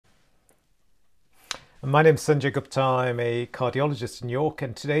My name is Sanjay Gupta. I'm a cardiologist in York,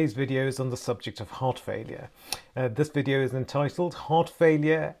 and today's video is on the subject of heart failure. This video is entitled Heart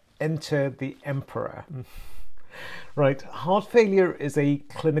Failure, Enter the Emperor. Right, heart failure is a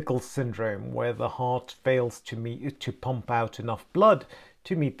clinical syndrome where the heart fails to pump out enough blood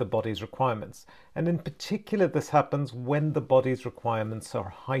to meet the body's requirements. And in particular, this happens when the body's requirements are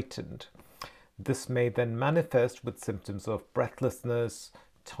heightened. This may then manifest with symptoms of breathlessness,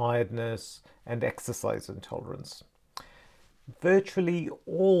 tiredness, and exercise intolerance. Virtually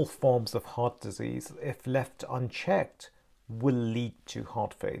all forms of heart disease, if left unchecked, will lead to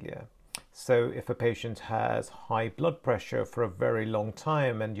heart failure. So if a patient has high blood pressure for a very long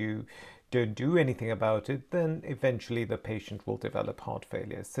time and you don't do anything about it, then eventually the patient will develop heart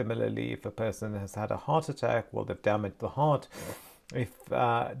failure. Similarly, if a person has had a heart attack, well, they've damaged the heart. If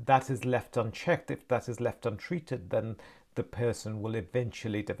that is left unchecked, if that is left untreated, then the person will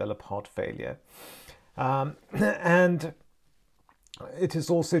eventually develop heart failure. And it is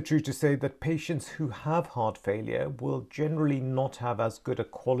also true to say that patients who have heart failure will generally not have as good a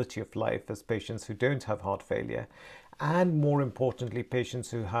quality of life as patients who don't have heart failure. And more importantly,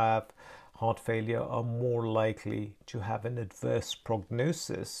 patients who have heart failure are more likely to have an adverse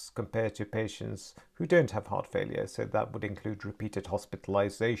prognosis compared to patients who don't have heart failure. So that would include repeated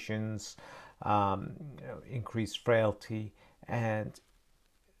hospitalizations, increased frailty, and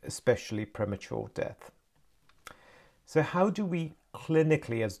especially premature death. So how do we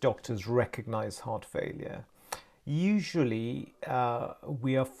clinically as doctors recognize heart failure? Usually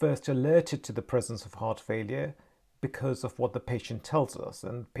we are first alerted to the presence of heart failure because of what the patient tells us,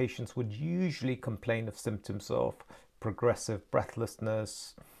 and patients would usually complain of symptoms of progressive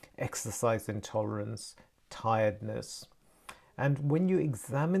breathlessness, exercise intolerance, tiredness. And when you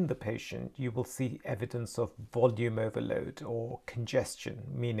examine the patient, you will see evidence of volume overload or congestion,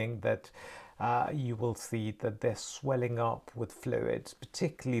 meaning that you will see that they're swelling up with fluids,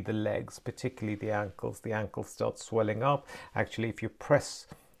 particularly the legs, particularly the ankles. The ankles start swelling up. Actually, if you press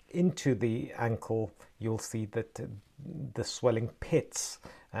into the ankle, you'll see that the swelling pits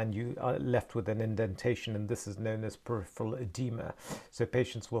and you are left with an indentation, and this is known as peripheral edema. So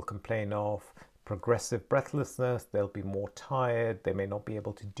patients will complain of progressive breathlessness, they'll be more tired, they may not be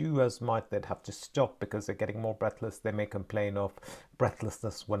able to do as much, they'd have to stop because they're getting more breathless. They may complain of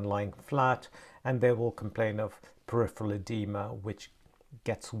breathlessness when lying flat, and they will complain of peripheral edema, which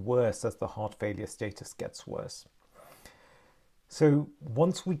gets worse as the heart failure status gets worse. So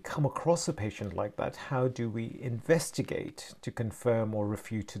once we come across a patient like that, how do we investigate to confirm or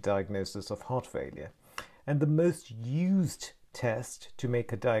refute a diagnosis of heart failure? And the most used test to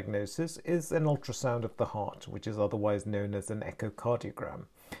make a diagnosis is an ultrasound of the heart, which is otherwise known as an echocardiogram.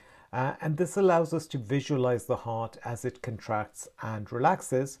 And this allows us to visualize the heart as it contracts and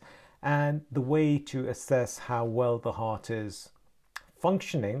relaxes. And the way to assess how well the heart is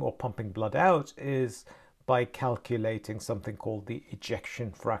functioning or pumping blood out is by calculating something called the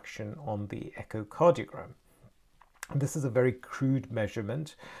ejection fraction on the echocardiogram. This is a very crude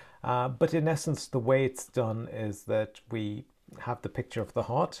measurement, but in essence, the way it's done is that we have the picture of the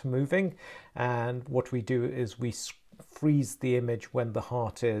heart moving, and what we do is we freeze the image when the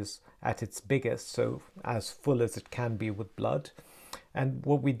heart is at its biggest, so as full as it can be with blood. And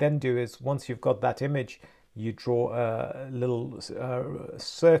what we then do is, once you've got that image, you draw a little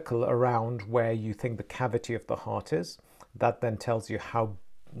circle around where you think the cavity of the heart is. That then tells you how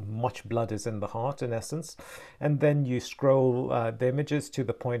much blood is in the heart, in essence. And then you scroll the images to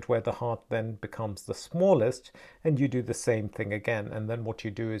the point where the heart then becomes the smallest, and you do the same thing again. And then what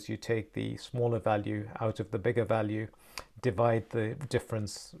you do is you take the smaller value out of the bigger value, divide the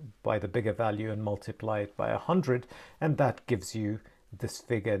difference by the bigger value and multiply it by 100, and that gives you this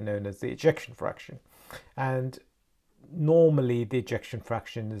figure known as the ejection fraction. And normally the ejection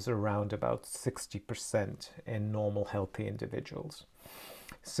fraction is around about 60% in normal healthy individuals.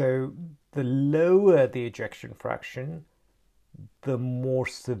 So the lower the ejection fraction, the more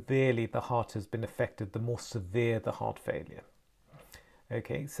severely the heart has been affected, the more severe the heart failure.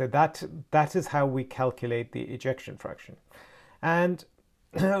 Okay, so that is how we calculate the ejection fraction. And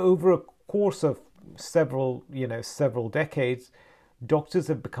over a course of several decades, doctors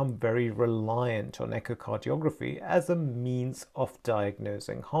have become very reliant on echocardiography as a means of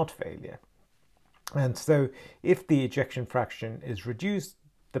diagnosing heart failure. And so if the ejection fraction is reduced,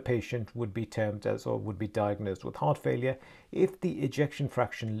 the patient would be termed as, or would be diagnosed with heart failure. If the ejection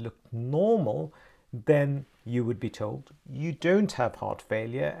fraction looked normal, then you would be told you don't have heart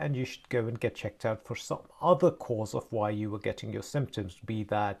failure and you should go and get checked out for some other cause of why you were getting your symptoms, be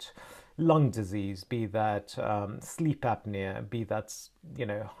that lung disease, be that sleep apnea, be that,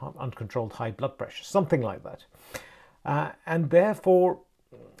 uncontrolled high blood pressure, something like that. And therefore,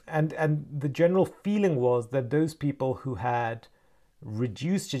 and the general feeling was that those people who had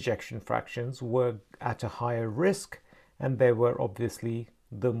reduced ejection fractions were at a higher risk, and they were obviously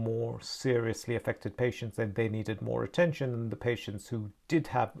the more seriously affected patients, and they needed more attention. And the patients who didn't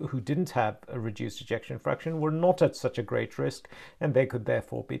have a reduced ejection fraction were not at such a great risk, and they could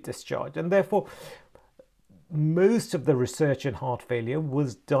therefore be discharged. And therefore, most of the research in heart failure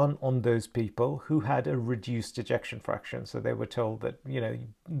was done on those people who had a reduced ejection fraction. So they were told that,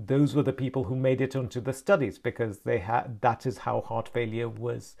 those were the people who made it onto the studies, because that is how heart failure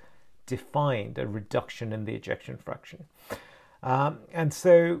was defined, a reduction in the ejection fraction. And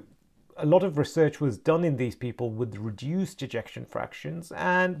so a lot of research was done in these people with reduced ejection fractions,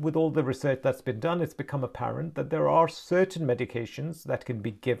 and with all the research that's been done, it's become apparent that there are certain medications that can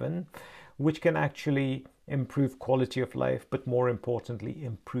be given which can actually improve quality of life, but more importantly,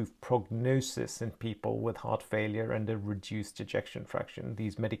 improve prognosis in people with heart failure and a reduced ejection fraction.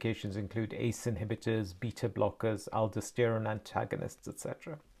 These medications include ACE inhibitors, beta blockers, aldosterone antagonists,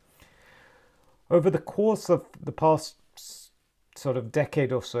 etc. Over the course of the past sort of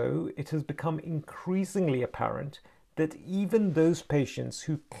decade or so, it has become increasingly apparent that even those patients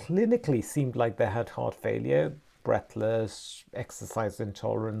who clinically seemed like they had heart failure, breathless, exercise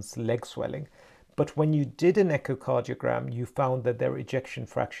intolerance, leg swelling, but when you did an echocardiogram, you found that their ejection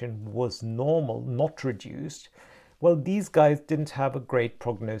fraction was normal, not reduced. Well, these guys didn't have a great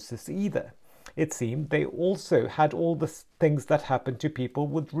prognosis either. It seemed they also had all the things that happen to people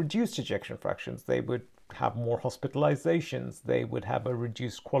with reduced ejection fractions. They would have more hospitalizations, they would have a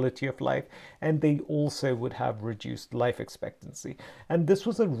reduced quality of life, and they also would have reduced life expectancy. And this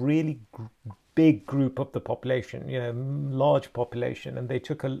was a really big group of the population, large population, and they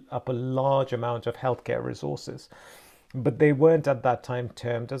took up a large amount of healthcare resources. But they weren't at that time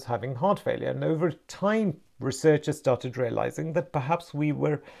termed as having heart failure. And over time, researchers started realizing that perhaps we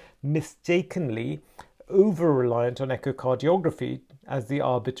were mistakenly over-reliant on echocardiography as the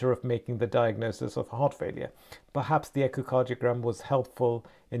arbiter of making the diagnosis of heart failure. Perhaps the echocardiogram was helpful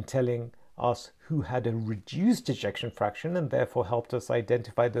in telling us who had a reduced ejection fraction, and therefore helped us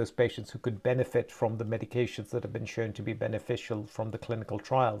identify those patients who could benefit from the medications that have been shown to be beneficial from the clinical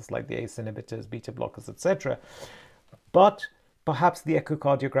trials, like the ACE inhibitors, beta blockers, etc. But perhaps the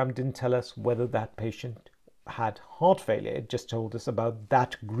echocardiogram didn't tell us whether that patient had heart failure. It just told us about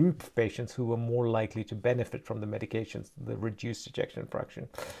that group of patients who were more likely to benefit from the medications, the reduced ejection fraction.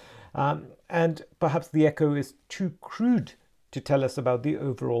 And perhaps the echo is too crude to tell us about the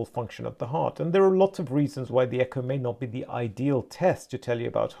overall function of the heart. And there are lots of reasons why the echo may not be the ideal test to tell you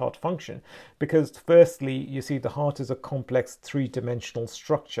about heart function. Because firstly, you see, the heart is a complex three-dimensional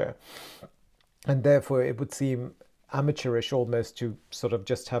structure. And therefore, it would seem amateurish almost to sort of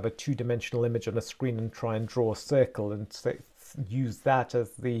just have a two-dimensional image on a screen and try and draw a circle and use that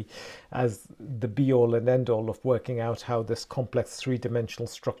as the be-all and end-all of working out how this complex three-dimensional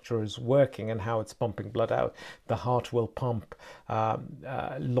structure is working and how it's pumping blood out. The heart will pump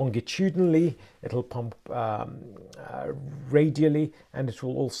longitudinally, it'll pump radially, and it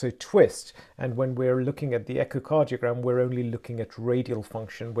will also twist. And when we're looking at the echocardiogram, we're only looking at radial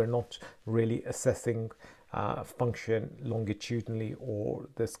function. We're not really assessing function longitudinally or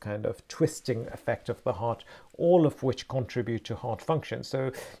this kind of twisting effect of the heart, all of which contribute to heart function.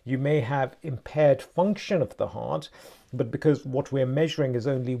 So you may have impaired function of the heart, but because what we're measuring is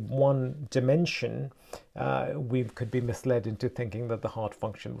only one dimension, we could be misled into thinking that the heart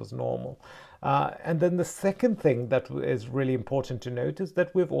function was normal. And then the second thing that is really important to note is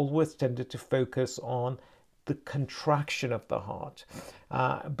that we've always tended to focus on the contraction of the heart,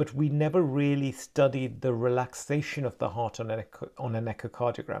 but we never really studied the relaxation of the heart on an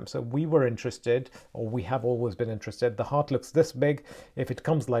echocardiogram. So we were interested, or we have always been interested, the heart looks this big. If it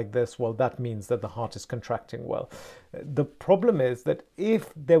comes like this, well, that means that the heart is contracting well. The problem is that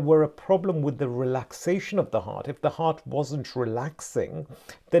if there were a problem with the relaxation of the heart, if the heart wasn't relaxing,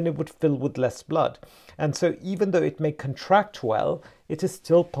 then it would fill with less blood. And so even though it may contract well, it is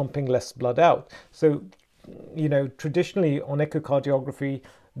still pumping less blood out. So traditionally on echocardiography,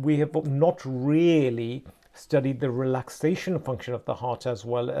 we have not really studied the relaxation function of the heart as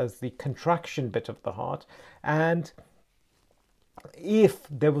well as the contraction bit of the heart. And if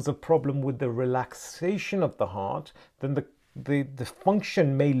there was a problem with the relaxation of the heart, then the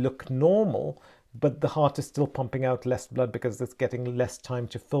function may look normal, but the heart is still pumping out less blood because it's getting less time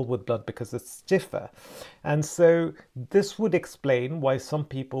to fill with blood because it's stiffer. And so this would explain why some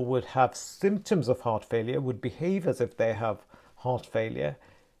people would have symptoms of heart failure, would behave as if they have heart failure,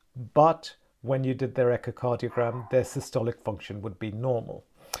 but when you did their echocardiogram, their systolic function would be normal.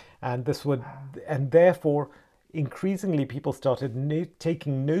 And this would, and therefore, increasingly people started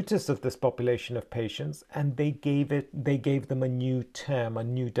taking notice of this population of patients, and they gave them a new term, a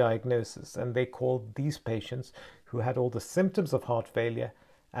new diagnosis, and they called these patients who had all the symptoms of heart failure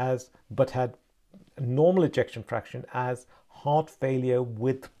but had normal ejection fraction as heart failure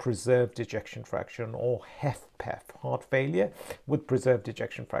with preserved ejection fraction, or HFpEF, heart failure with preserved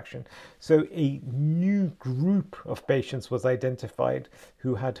ejection fraction. So a new group of patients was identified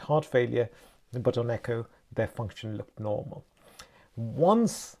who had heart failure, but on echo, their function looked normal.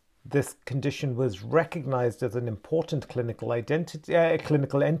 Once this condition was recognized as an important clinical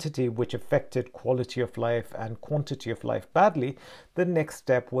entity which affected quality of life and quantity of life badly, the next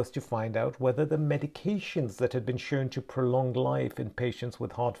step was to find out whether the medications that had been shown to prolong life in patients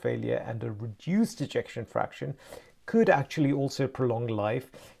with heart failure and a reduced ejection fraction could actually also prolong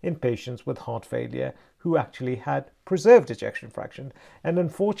life in patients with heart failure who actually had preserved ejection fraction. And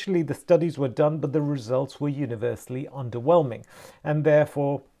unfortunately, the studies were done, but the results were universally underwhelming. And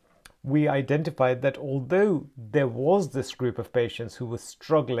therefore, we identified that although there was this group of patients who were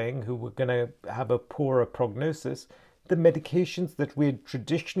struggling, who were going to have a poorer prognosis, the medications that we had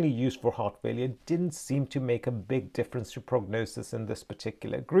traditionally used for heart failure didn't seem to make a big difference to prognosis in this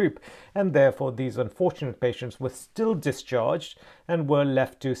particular group. And therefore, these unfortunate patients were still discharged and were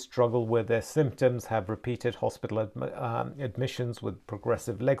left to struggle with their symptoms, have repeated hospital admissions with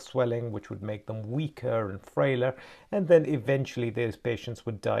progressive leg swelling, which would make them weaker and frailer. And then eventually those patients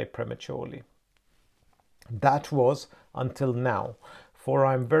would die prematurely. That was until now. For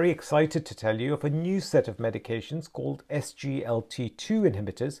I'm very excited to tell you of a new set of medications called SGLT2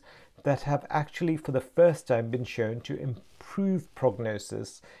 inhibitors that have actually for the first time been shown to improve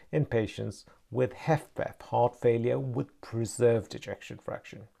prognosis in patients with HFpEF, heart failure with preserved ejection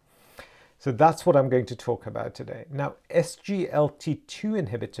fraction. So that's what I'm going to talk about today. Now, SGLT2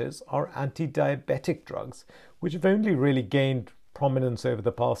 inhibitors are anti-diabetic drugs, which have only really gained prominence over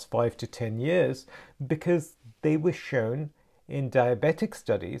the past 5 to 10 years because they were shown in diabetic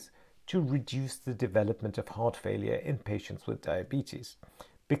studies to reduce the development of heart failure in patients with diabetes.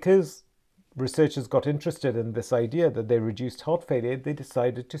 Because researchers got interested in this idea that they reduced heart failure, they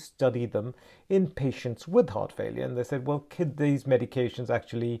decided to study them in patients with heart failure. And they said, well, could these medications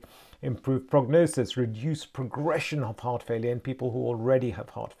actually improve prognosis, reduce progression of heart failure in people who already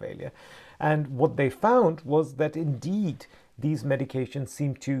have heart failure? And what they found was that indeed, these medications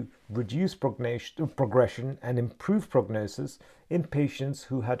seem to reduce progression and improve prognosis in patients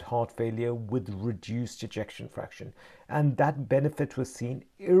who had heart failure with reduced ejection fraction. And that benefit was seen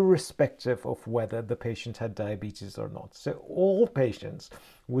irrespective of whether the patient had diabetes or not. So all patients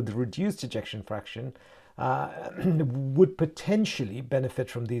with reduced ejection fraction would potentially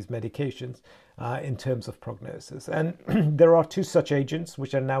benefit from these medications in terms of prognosis. And there are two such agents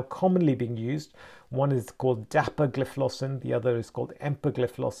which are now commonly being used. One is called dapagliflozin, the other is called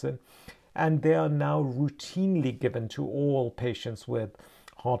empagliflozin, and they are now routinely given to all patients with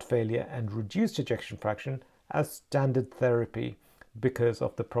heart failure and reduced ejection fraction as standard therapy because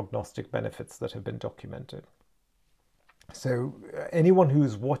of the prognostic benefits that have been documented. So anyone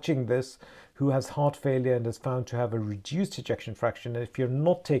who's watching this who has heart failure and is found to have a reduced ejection fraction, and if you're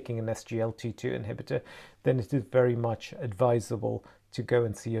not taking an SGLT2 inhibitor, then it is very much advisable to go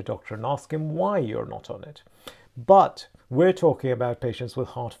and see your doctor and ask him why you're not on it. But we're talking about patients with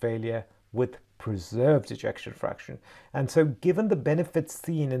heart failure with preserved ejection fraction. And so given the benefits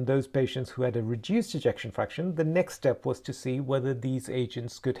seen in those patients who had a reduced ejection fraction, the next step was to see whether these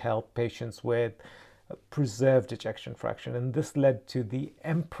agents could help patients with preserved ejection fraction, and this led to the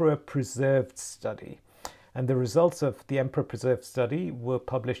Emperor Preserved study. And the results of the Emperor Preserved study were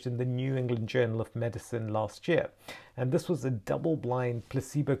published in the New England Journal of Medicine last year. And this was a double-blind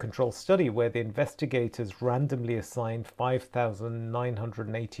placebo-controlled study where the investigators randomly assigned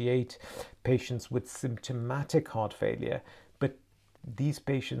 5,988 patients with symptomatic heart failure, but these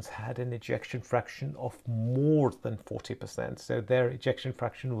patients had an ejection fraction of more than 40%. So their ejection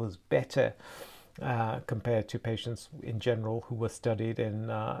fraction was better compared to patients in general who were studied in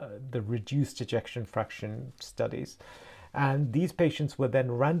the reduced ejection fraction studies. And these patients were then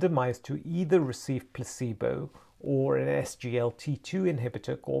randomized to either receive placebo or an SGLT2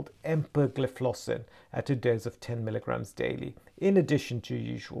 inhibitor called empagliflozin at a dose of 10 milligrams daily, in addition to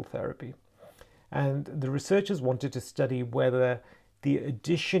usual therapy. And the researchers wanted to study whether the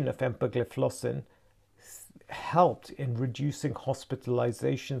addition of empagliflozin helped in reducing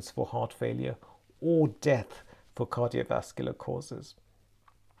hospitalizations for heart failure or death for cardiovascular causes.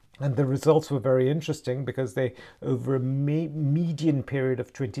 And the results were very interesting because they, over a median period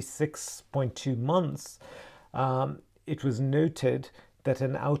of 26.2 months, it was noted that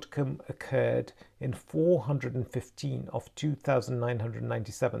an outcome occurred in 415 of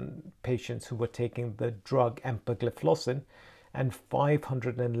 2,997 patients who were taking the drug empagliflozin, and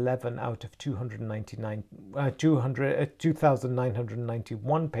 511 out of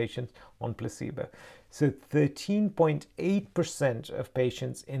 2,991 patients on placebo. So 13.8% of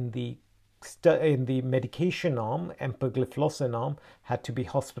patients in the medication arm, empagliflozin arm, had to be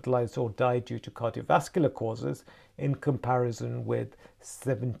hospitalized or died due to cardiovascular causes, in comparison with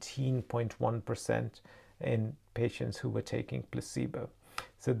 17.1% in patients who were taking placebo.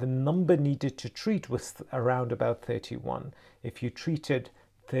 So the number needed to treat was around about 31. If you treated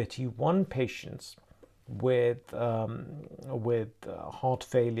 31 patients with heart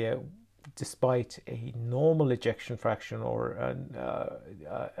failure despite a normal ejection fraction, or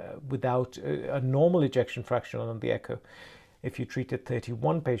without a normal ejection fraction on the echo, if you treated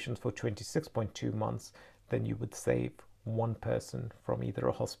 31 patients for 26.2 months, then you would save one person from either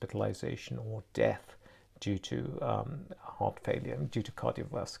a hospitalization or death due to heart failure, due to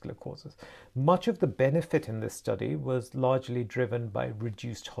cardiovascular causes. Much of the benefit in this study was largely driven by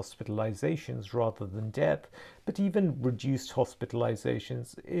reduced hospitalizations rather than death, but even reduced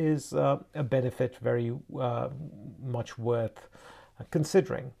hospitalizations is a benefit very much worth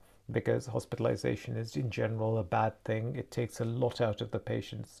considering, because hospitalization is in general a bad thing. It takes a lot out of the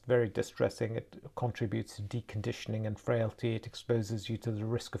patient. It's very distressing. It contributes to deconditioning and frailty. It exposes you to the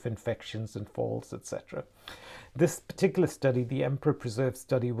risk of infections and falls, etc. This particular study, the Emperor Preserved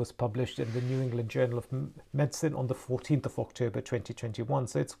study, was published in the New England Journal of Medicine on the 14th of October 2021,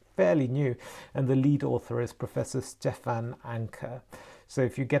 so it's fairly new, and the lead author is Professor Stefan Anker. So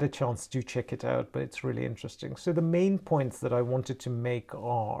if you get a chance, do check it out, but it's really interesting. So the main points that I wanted to make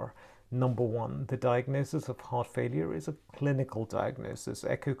are, number one, the diagnosis of heart failure is a clinical diagnosis.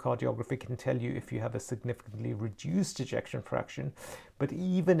 Echocardiography can tell you if you have a significantly reduced ejection fraction, but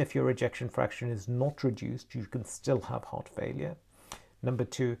even if your ejection fraction is not reduced, you can still have heart failure. Number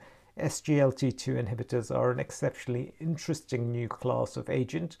two, SGLT2 inhibitors are an exceptionally interesting new class of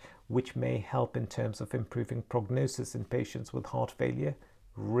agent which may help in terms of improving prognosis in patients with heart failure,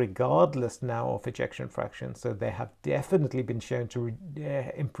 regardless now of ejection fraction. So they have definitely been shown to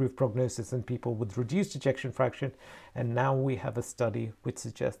improve prognosis in people with reduced ejection fraction, and now we have a study which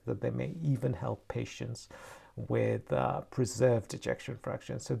suggests that they may even help patients with preserved ejection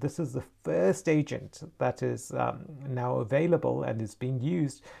fraction. So this is the first agent that is now available and is being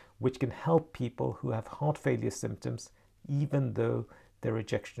used, which can help people who have heart failure symptoms even though their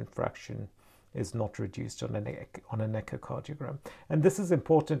ejection fraction is not reduced on an echocardiogram. And this is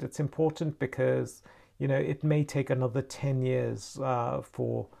important. It's important because, you know, it may take another 10 years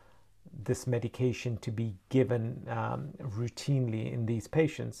for this medication to be given routinely in these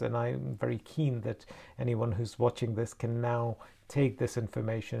patients. And I'm very keen that anyone who's watching this can now take this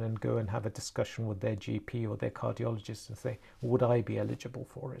information and go and have a discussion with their GP or their cardiologist and say, would I be eligible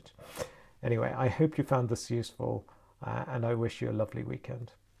for it? Anyway, I hope you found this useful, and I wish you a lovely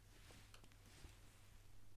weekend.